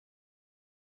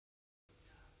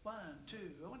1, 2,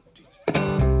 1, 2, 3.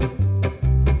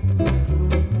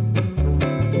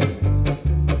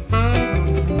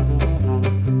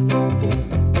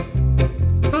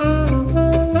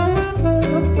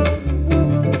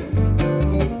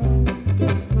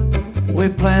 We're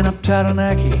playing up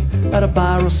Taranaki at a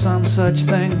bar or some such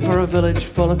thing for a village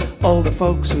full of older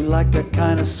folks who like that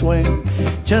kind of swing.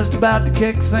 Just about to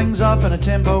kick things off in a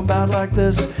tempo bout like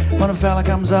this when a fella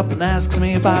comes up and asks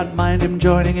me if I'd mind him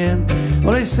joining in.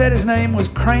 Well, he said his name was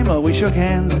Kramer. We shook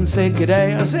hands and said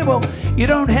g'day. I said, well, you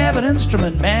don't have an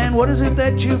instrument, man. What is it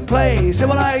that you play? He said,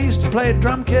 well, I used to play a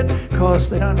drum kit. Of course,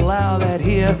 they don't allow that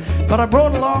here. But I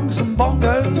brought along some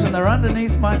bongos and they're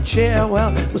underneath my chair.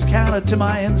 Well, it was counter to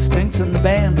my instincts and the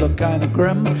band looked kind of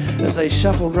grim as they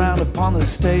shuffled round upon the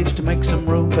stage to make some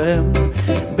room for him.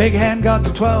 Big Hand got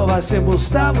to 12. I said, we'll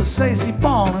start with Stacey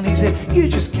Bond. And he said, you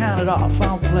just count it off,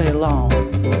 I'll play along.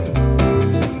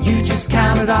 You just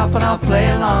count it off and I'll play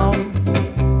along.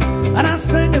 And I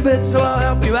sing a bit so I'll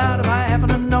help you out if I happen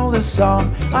to know this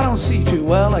song. I don't see too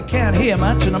well, I can't hear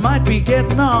much, and I might be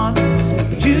getting on.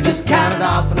 But you just count it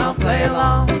off and I'll play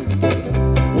along.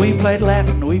 We played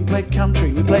Latin, we played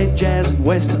country, we played jazz and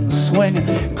western swing.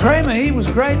 And Kramer, he was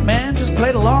great, man, just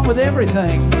played along with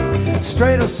everything.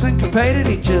 Straight or syncopated,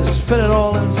 he just fit it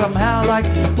all in somehow. Like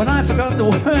when I forgot the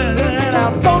word and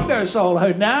our bongo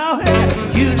solo now.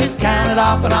 You just count it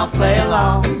off and I'll play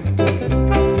along.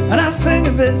 And I sing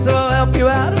a bit so I'll help you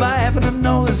out if I happen to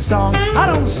know this song. I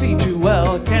don't see too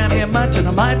well, I can't hear much, and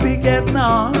I might be getting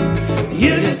on.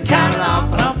 You just count it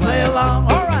off and I'll play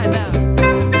along. All right now.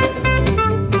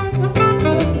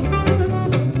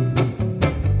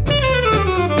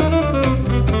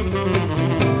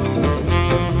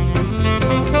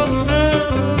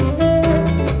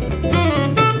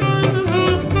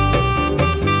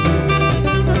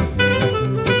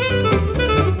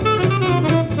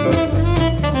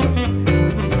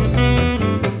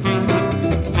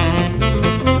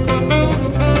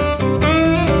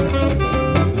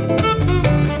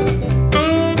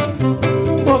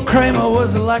 Kramer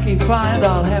was a lucky find,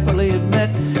 I'll happily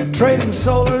admit. Trading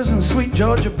solars and sweet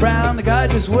Georgia Brown, the guy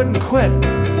just wouldn't quit.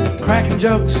 Cracking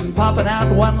jokes and popping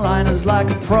out one-liners like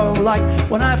a pro. Like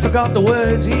when I forgot the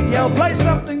words, he'd yell, play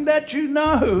something that you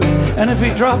know. And if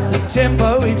he dropped the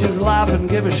tempo, he'd just laugh and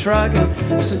give a shrug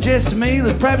and suggest to me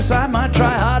that perhaps I might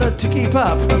try harder to keep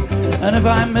up. And if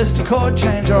I missed a chord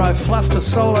change or I fluffed a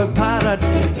solo part, I'd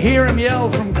hear him yell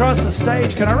from across the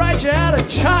stage, can I write you out a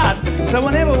chart? So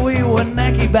whenever we were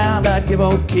knacky bound, I'd give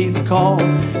old Keith a call,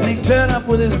 and he'd turn up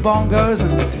with his bongos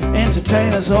and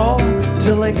entertain us all,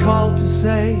 till they called to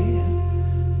say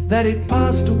that he'd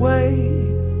passed away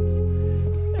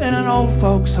in an old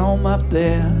folks home up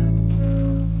there.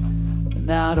 And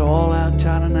now to all our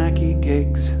Taranaki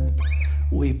gigs,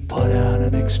 we put out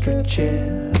an extra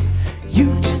chair.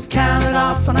 You just count it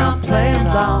off and I'll play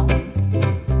along.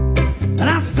 And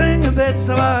I sing a bit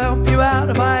so I'll help you out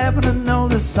if I happen to know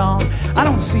this song. I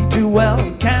don't see too well,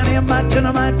 can't hear much, and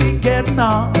I might be getting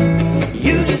on.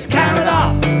 You just count it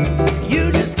off. You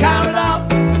just count it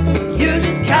off.